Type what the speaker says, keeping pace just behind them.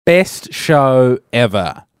Best show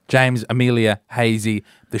ever. James, Amelia, Hazy.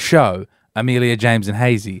 The show, Amelia, James and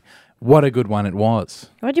Hazy. What a good one it was.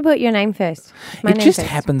 Why'd you put your name first? It just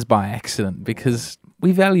happens by accident because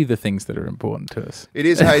we value the things that are important to us. It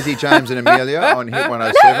is Hazy, James and Amelia on Hit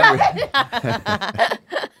 107.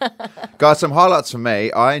 Guys, some highlights for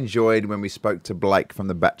me. I enjoyed when we spoke to Blake from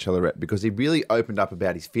The Bachelorette because he really opened up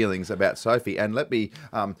about his feelings about Sophie. And let me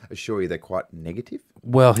assure you, they're quite negative.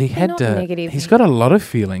 Well, he's got a lot of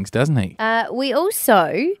feelings, doesn't he? We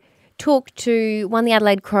also talked to one of the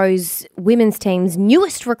Adelaide Crows women's team's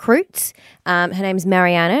newest recruits. Her name's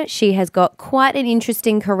Mariana. She has got quite an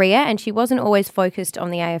interesting career and she wasn't always focused on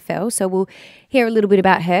the AFL, so we'll hear a little bit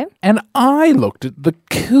about her. And I looked at the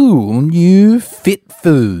cool new fit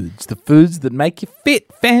foods, the foods that make you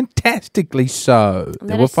fit fantastically so.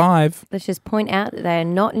 There were 5. Let's just point out that they are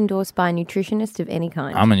not endorsed by a nutritionist of any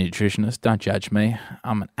kind. I'm a nutritionist, don't judge me.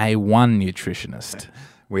 I'm an A1 nutritionist.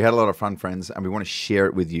 We had a lot of fun, friends, and we want to share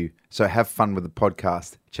it with you. So have fun with the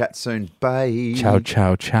podcast. Chat soon. Bye. Ciao,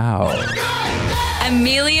 ciao, ciao.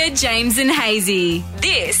 Amelia, James and Hazy.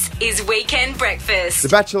 This is Weekend Breakfast. The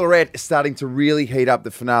Bachelorette is starting to really heat up.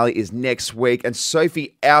 The finale is next week, and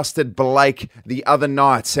Sophie ousted Blake the other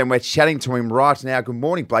night, and we're chatting to him right now. Good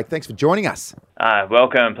morning, Blake. Thanks for joining us.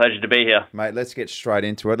 Welcome. Pleasure to be here. Mate, let's get straight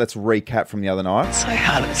into it. Let's recap from the other night. It's so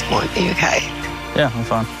hard at this point. Are you okay? Yeah, I'm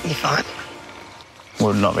fine. You fine?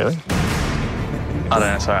 Well, not really. I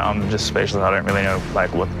don't know, sorry, I'm just speechless. I don't really know,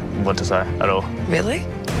 what to say at all. Really?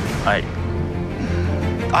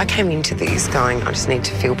 I came into these going, I just need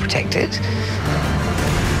to feel protected.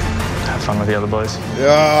 Have fun with the other boys.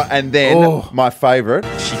 Yeah, and then my favourite.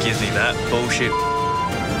 She gives me that bullshit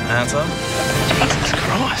answer. Jesus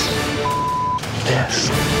Christ. Yes.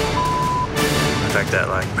 The fact that,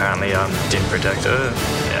 apparently didn't protect her,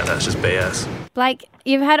 yeah, that's just BS. Blake,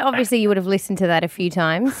 you would have listened to that a few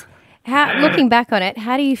times. Looking back on it,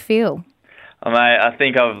 how do you feel? Mate, I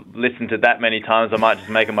think I've listened to that many times, I might just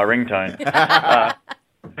make it my ringtone.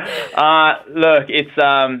 Look, it's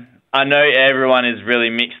I know everyone is really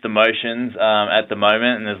mixed emotions at the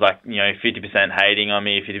moment, and there's 50% hating on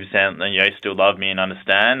me, 50% still love me and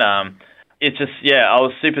understand. It's just I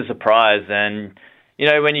was super surprised, and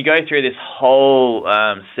when you go through this whole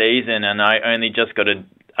season, and I only just got a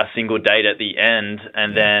single date at the end,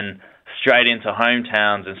 and then straight into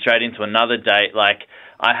hometowns and straight into another date.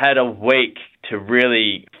 I had a week to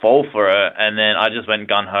really fall for her, and then I just went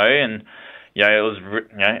gung ho, and I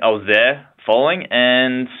was there falling,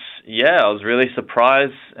 and I was really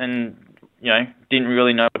surprised, and didn't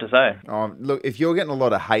really know what to say. Look, if you're getting a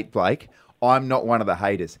lot of hate, Blake, I'm not one of the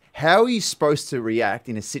haters. How are you supposed to react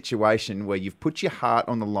in a situation where you've put your heart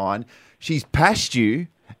on the line, she's passed you,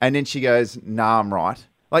 and then she goes, "Nah, I'm right"?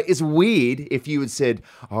 It's weird if you had said,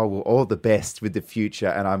 "Oh, well, all the best with the future,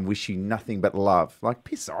 and I wish you nothing but love."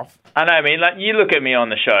 Piss off. I know, you look at me on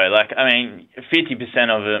the show, 50%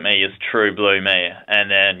 of it me is true blue me, and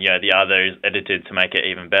then, the other is edited to make it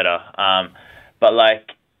even better. But,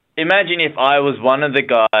 imagine if I was one of the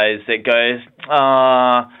guys that goes,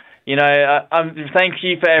 thank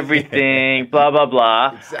you for everything, blah, blah,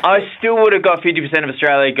 blah. Exactly. I still would have got 50% of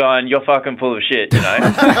Australia going, "You're fucking full of shit," Do you?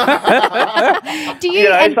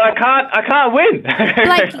 So I can't win.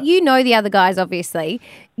 The other guys, obviously.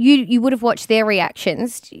 You would have watched their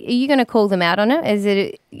reactions. Are you going to call them out on it? Is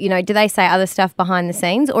it, do they say other stuff behind the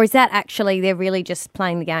scenes, or is that actually they're really just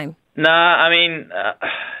playing the game? Nah,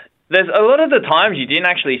 there's a lot of the times you didn't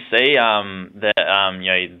actually see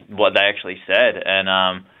what they actually said,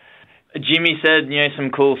 and Jimmy said, some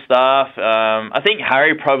cool stuff. I think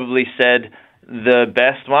Harry probably said the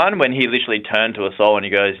best one when he literally turned to us all and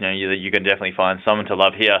he goes, you can definitely find someone to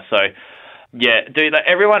love here. So, yeah, dude,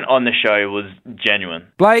 everyone on the show was genuine.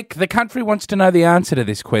 Blake, the country wants to know the answer to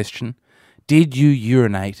this question. Did you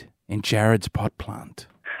urinate in Jared's pot plant?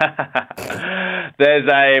 I'm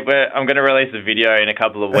going to release a video in a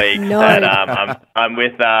couple of weeks. No. That I'm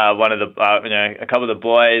with one of the a couple of the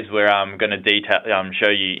boys where I'm going to show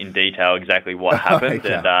you in detail exactly what happened,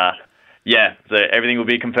 and so everything will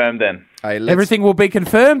be confirmed then. Everything will be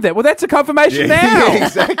confirmed then. Well, that's a confirmation now. Yeah,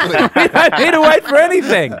 exactly. We don't need to wait for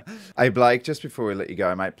anything. Hey, Blake, just before we let you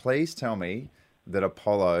go, mate, please tell me that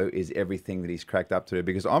Apollo is everything that he's cracked up to,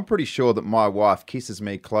 because I'm pretty sure that my wife kisses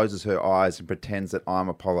me, closes her eyes, and pretends that I'm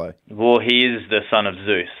Apollo. Well, he is the son of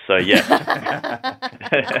Zeus, so yeah.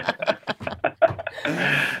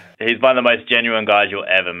 He's one of the most genuine guys you'll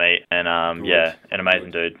ever meet, and an amazing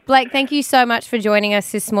dude. Blake, thank you so much for joining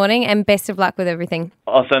us this morning, and best of luck with everything.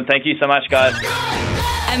 Awesome, thank you so much, guys.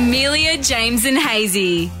 Amelia, James and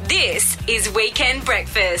Hazy. This is Weekend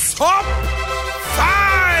Breakfast. Top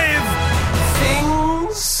 5 things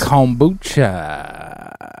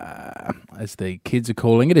Kombucha, as the kids are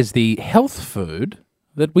calling it, is the health food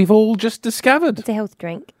that we've all just discovered. It's a health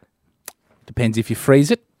drink. Depends if you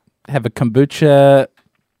freeze it. Have a kombucha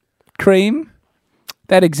cream.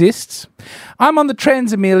 That exists. I'm on the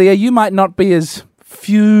trends, Amelia. You might not be as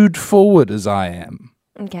food forward as I am.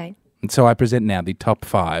 Okay. And so I present now the top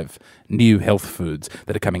 5 new health foods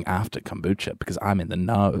that are coming after kombucha because I'm in the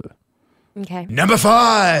know. Okay. Number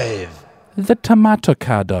 5. The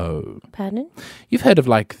tomatocado. Pardon? You've heard of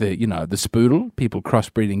like the spoodle, people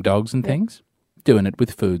crossbreeding dogs and things? Doing it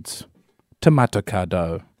with foods.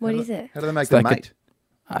 Tomatocado. What is it? How do they make It's them like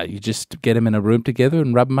mate? You just get them in a room together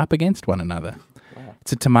and rub them up against one another. Wow.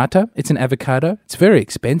 It's a tomato. It's an avocado. It's very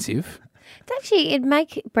expensive. It'd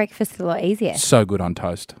make breakfast a lot easier. So good on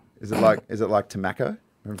toast. Is it like tobacco?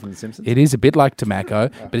 Remember from The Simpsons? It is a bit like tobacco,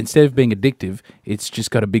 but instead of being addictive, it's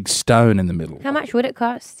just got a big stone in the middle. How much would it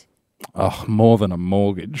cost? Oh, more than a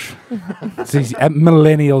mortgage. It's these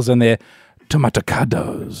millennials and their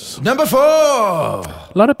tomatocados. Number 4.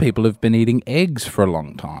 A lot of people have been eating eggs for a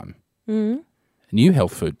long time. Mm. A new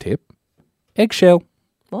health food tip. Eggshell.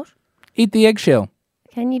 What? Eat the eggshell.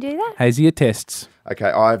 Can you do that? Hazy attests. Okay,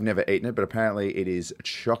 I've never eaten it, but apparently it is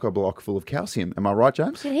chock-a-block full of calcium. Am I right,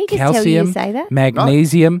 James? Did he just tell you to say that?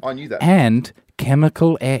 Magnesium, No, I knew that. and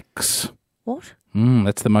chemical X. What?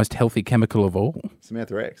 That's the most healthy chemical of all.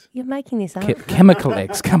 Samantha X. You're making this up. Chemical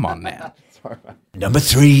X. Come on now. Number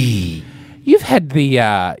 3. You've had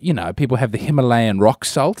the, people have the Himalayan rock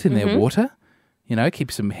salt in their water.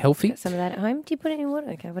 Keeps them healthy. Got some of that at home. Do you put it in water?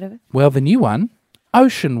 Okay, whatever. Well, the new one,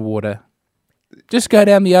 ocean water. Just go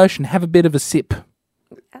down the ocean, have a bit of a sip.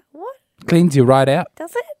 What? Cleans you right out.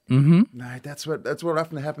 Does it? Mm-hmm. No, that's what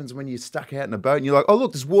often happens when you're stuck out in a boat and you're like, oh,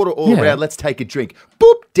 look, there's water all Yeah. around. Let's take a drink.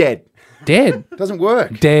 Boop, dead. Dead. Doesn't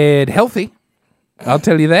work. Dead healthy. I'll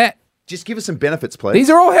tell you that. Just give us some benefits, please. These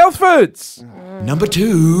are all health foods. Number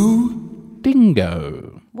 2.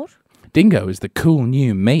 Dingo. What? Dingo is the cool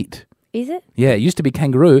new meat. Is it? Yeah, it used to be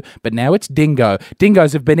kangaroo, but now it's dingo.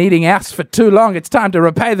 Dingoes have been eating us for too long. It's time to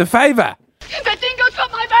repay the favour. The dingo's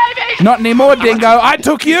got my baby! Not anymore, dingo. I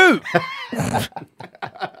took you.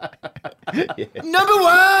 Number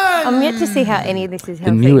 1. I'm yet to see how any of this is The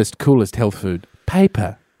healthy. newest, coolest health food.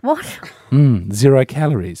 Paper. What? 0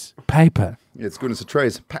 calories. Paper. Yeah, it's goodness of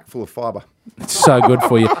trees. Packed full of fibre. It's so good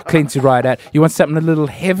for you. Cleans you right out. You want something a little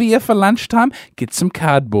heavier for lunchtime? Get some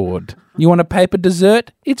cardboard. You want a paper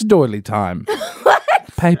dessert? It's doily time.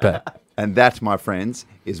 Paper. And that, my friends,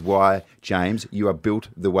 is why, James, you are built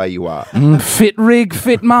the way you are. Fit rig,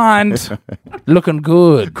 fit mind. Looking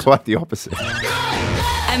good. Quite the opposite.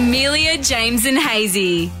 Amelia, James and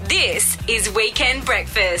Hazy. This is Weekend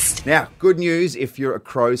Breakfast. Now, good news if you're a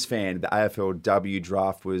Crows fan. The AFLW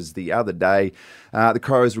draft was the other day. The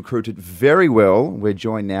Crows recruited very well. We're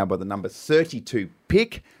joined now by the number 32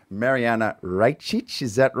 pick, Mariana Rajcic.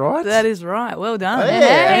 Is that right? That is right. Well done.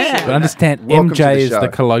 Hey. But understand, Welcome to MJ the is show. the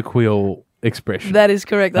colloquial expression. That is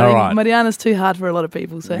correct. I All think right. Mariana's too hard for a lot of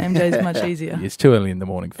people, so MJ is much easier. It's too early in the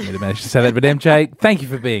morning for me to manage to say that. But MJ, thank you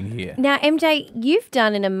for being here. Now, MJ, you've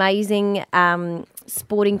done an amazing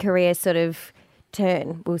sporting career sort of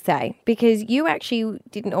turn, we'll say, because you actually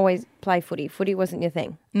didn't always play footy. Footy wasn't your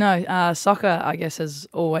thing. No, soccer, I guess, has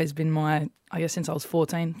always been since I was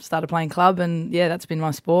 14, started playing club, and yeah, that's been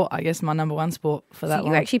my sport, I guess, my number one sport for that So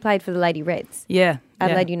long. you actually played for the Lady Reds, Yeah.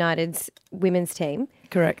 Adelaide United's women's team.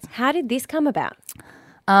 Correct. How did this come about?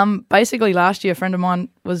 Basically, last year, a friend of mine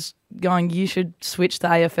was going, you should switch to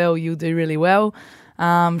AFL, you'll do really well.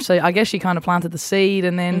 So I guess she kind of planted the seed,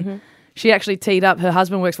 and then she actually teed up. Her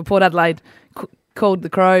husband works for Port Adelaide, called the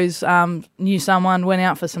Crows, knew someone, went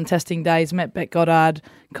out for some testing days, met Beck Goddard.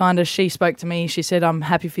 She spoke to me. She said, I'm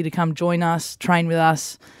happy for you to come join us, train with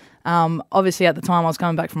us. Obviously, at the time, I was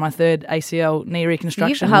coming back from my third ACL knee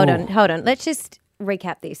reconstruction. Hold on. Let's just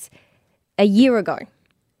recap this. A year ago,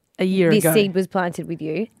 this ago. seed was planted with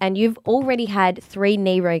you, and you've already had 3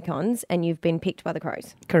 knee recons, and you've been picked by the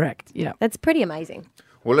Crows. Correct, yeah. That's pretty amazing.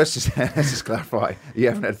 Well, let's just clarify. You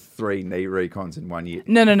haven't had 3 knee recons in 1 year.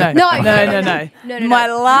 No. No. My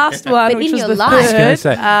last one, But which in was your the life- I was going to third.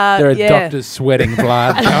 say, there are yeah. doctors sweating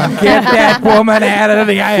blood. Going, get that woman out of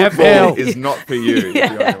the Football AFL. is not for you.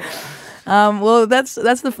 Well, that's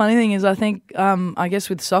the funny thing is I think I guess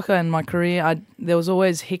with soccer and my career, there was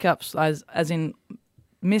always hiccups as in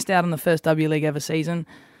missed out on the first W League ever season,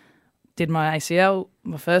 did my ACL,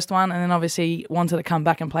 my first one, and then obviously wanted to come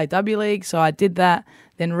back and play W League, so I did that,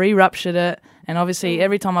 then re-ruptured it, and obviously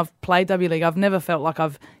every time I've played W League, I've never felt like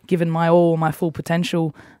I've given my all, my full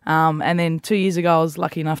potential, and then 2 years ago I was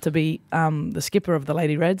lucky enough to be the skipper of the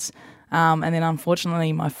Lady Reds, and then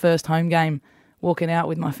unfortunately my first home game walking out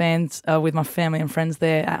with my fans, with my family and friends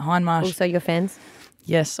there at Hindmarsh. Also your fans?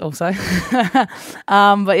 Yes, also.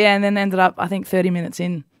 But yeah, and then ended up, I think 30 minutes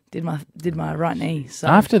in, did my right knee. So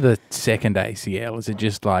After the second ACL, is it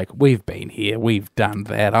just like, we've been here, we've done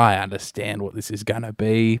that, I understand what this is going to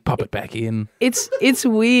be, pop it back in? It's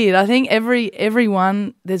weird. I think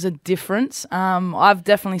everyone, there's a difference. I've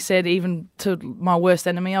definitely said, even to my worst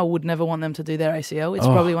enemy, I would never want them to do their ACL. It's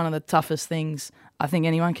probably one of the toughest things I think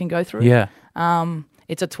anyone can go through. Yeah.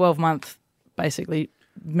 It's a 12-month, basically,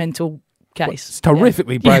 mental case. It's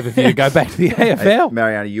terrifically brave of you to go back to the AFL. Hey,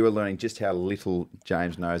 Mariana, you were learning just how little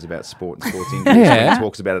James knows about sport and sports injuries. Yeah. He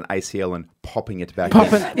talks about an ACL and popping it back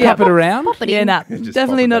Pop in. it around? Yeah, no, Just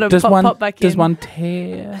definitely pop it not a back. pop back in. Does one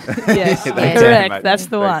tear? Yes, That's correct. it, mate. That's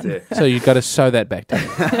the That's one. it. So you've got to sew that back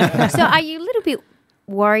down. So are you a little bit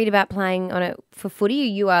worried about playing on it for footy, or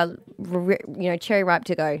you are, cherry ripe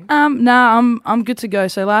to go? No, I'm good to go.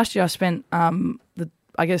 So last year I spent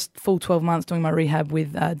I guess full 12 months doing my rehab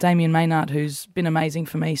with Damien Maynard, who's been amazing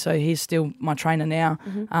for me. So he's still my trainer now,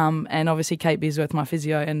 and obviously Kate Bisworth, my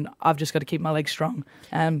physio, and I've just got to keep my legs strong,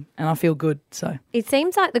 and I feel good. So It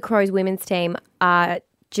seems like the Crows women's team are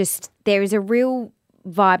just, there is a real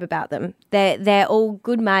vibe about them. They're all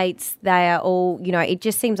good mates. They are all, it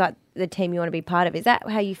just seems like the team you want to be part of. Is that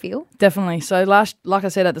how you feel? definitely. So like I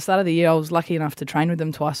said, at the start of the year, I was lucky enough to train with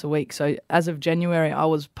them twice a week. So as of January, I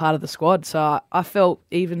was part of the squad. So I felt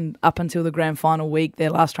even up until the grand final week, their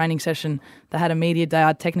last training session, they had a media day.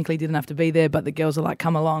 I technically didn't have to be there, but the girls are like,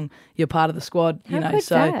 come along, you're part of the squad. How good's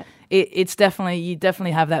so that? It's definitely, you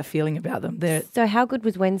definitely have that feeling about them. So how good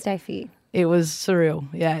was Wednesday for you? It was surreal.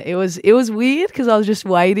 Yeah, it was weird because I was just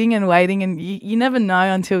waiting, and you never know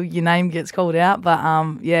until your name gets called out. But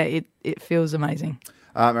it feels amazing.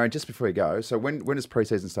 Marion, just before you go, so when does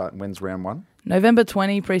pre-season start and when's round one? November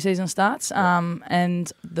 20 preseason starts,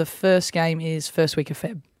 and the first game is first week of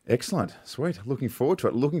Feb. Excellent, sweet. Looking forward to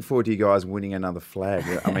it. Looking forward to you guys winning another flag.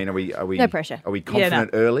 I mean, are we No pressure. Are we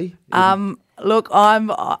confident early? Look, I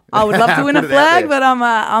would love to win a Put it out flag, there. but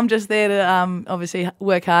I'm just there to obviously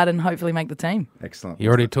work hard and hopefully make the team. Excellent. You're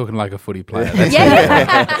already talking like a footy player.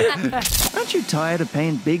 Aren't you tired of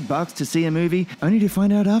paying big bucks to see a movie only to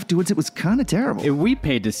find out afterwards it was kind of terrible? If we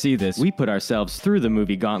paid to see this, we put ourselves through the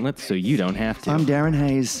movie gauntlet so you don't have to. I'm Darren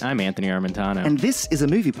Hayes. I'm Anthony Armentano. And this is a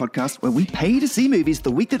movie podcast where we pay to see movies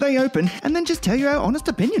the week that they open and then just tell you our honest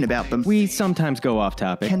opinion about them. We sometimes go off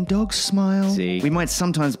topic. Can dogs smile? See. We might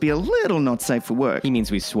sometimes be a little not safe for work. He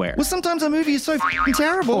means we swear. Well, sometimes a movie is so f***ing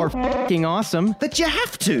terrible Or f***ing awesome. that you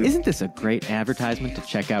have to. Isn't this a great advertisement to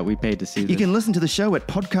check out We Paid to See This? You can listen to the show at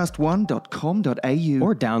podcast1.com.au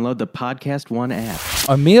Or download the Podcast One app.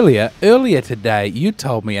 Amelia, earlier today, you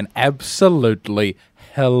told me an absolutely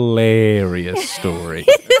hilarious story.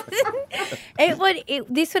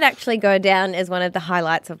 This would actually go down as one of the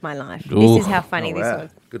highlights of my life. Ooh. This is how funny Oh, this wow.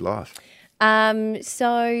 was. Good life.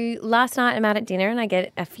 So last night I'm out at dinner and I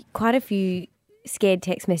get quite a few scared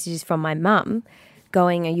text messages from my mum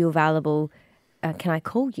going, "Are you available? Can I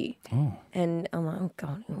call you?" Oh. And I'm like, "Oh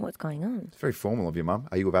God, what's going on?" It's very formal of your mum.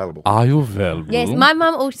 Are you available? Are you available? Yes, my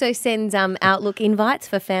mum also sends Outlook invites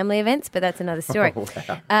for family events, but that's another story. Oh,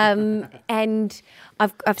 wow. And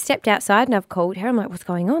I've stepped outside and I've called her. I'm like, "What's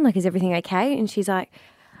going on? Like, is everything okay?" And she's like,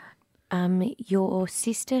 "Your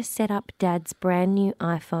sister set up Dad's brand new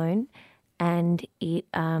iPhone, and it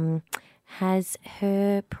has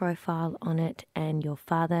her profile on it, and your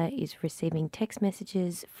father is receiving text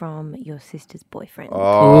messages from your sister's boyfriend."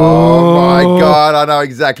 Oh, my God. I know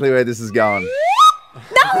exactly where this is going. No,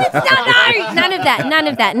 it's not. No, none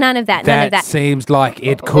of that. That seems like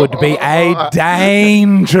it could be a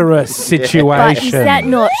dangerous situation. But is that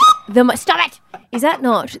not stop it? Is that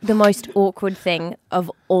not the most awkward thing of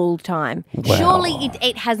all time? Well. Surely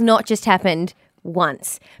it has not just happened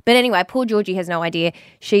once. But anyway, poor Georgie has no idea.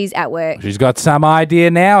 She's at work. She's got some idea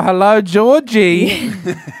now. Hello, Georgie.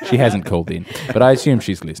 She hasn't called in, but I assume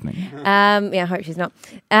she's listening. Yeah, I hope she's not.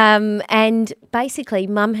 And basically,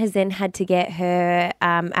 Mum has then had to get her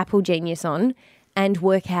Apple Genius on and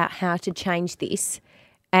work out how to change this.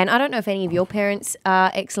 And I don't know if any of your parents are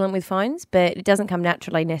excellent with phones, but it doesn't come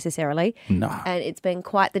naturally necessarily. No. And it's been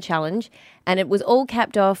quite the challenge. And it was all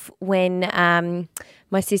capped off when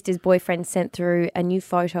my sister's boyfriend sent through a new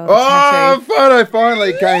photo of a tattoo. Photo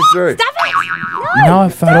finally came through. Stop it! No, a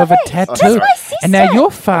photo of a tattoo. That's my sister. And now your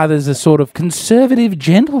father's a sort of conservative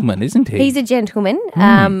gentleman, isn't he? He's a gentleman.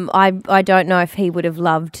 I don't know if he would have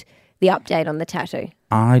loved the update on the tattoo.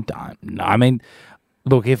 I don't know. I mean,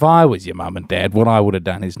 look, if I was your mum and dad, what I would have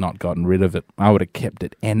done is not gotten rid of it. I would have kept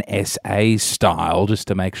it NSA style just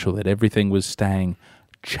to make sure that everything was staying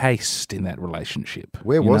chaste in that relationship.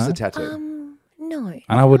 Where you was know? the tattoo? No.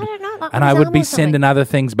 And I would, don't know, like and on I his would arm be or something. sending other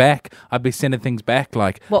things back. I'd be sending things back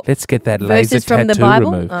like, What, let's get that laser verses from the tattoo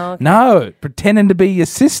Bible? removed. Oh, okay. No, pretending to be your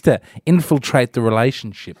sister, infiltrate the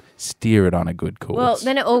relationship, steer it on a good course. Well,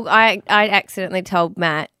 then I accidentally told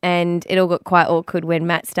Matt, and it all got quite awkward when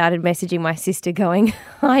Matt started messaging my sister going,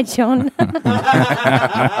 "Hi, John."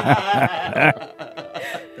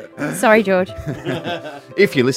 Sorry, George. If you listen.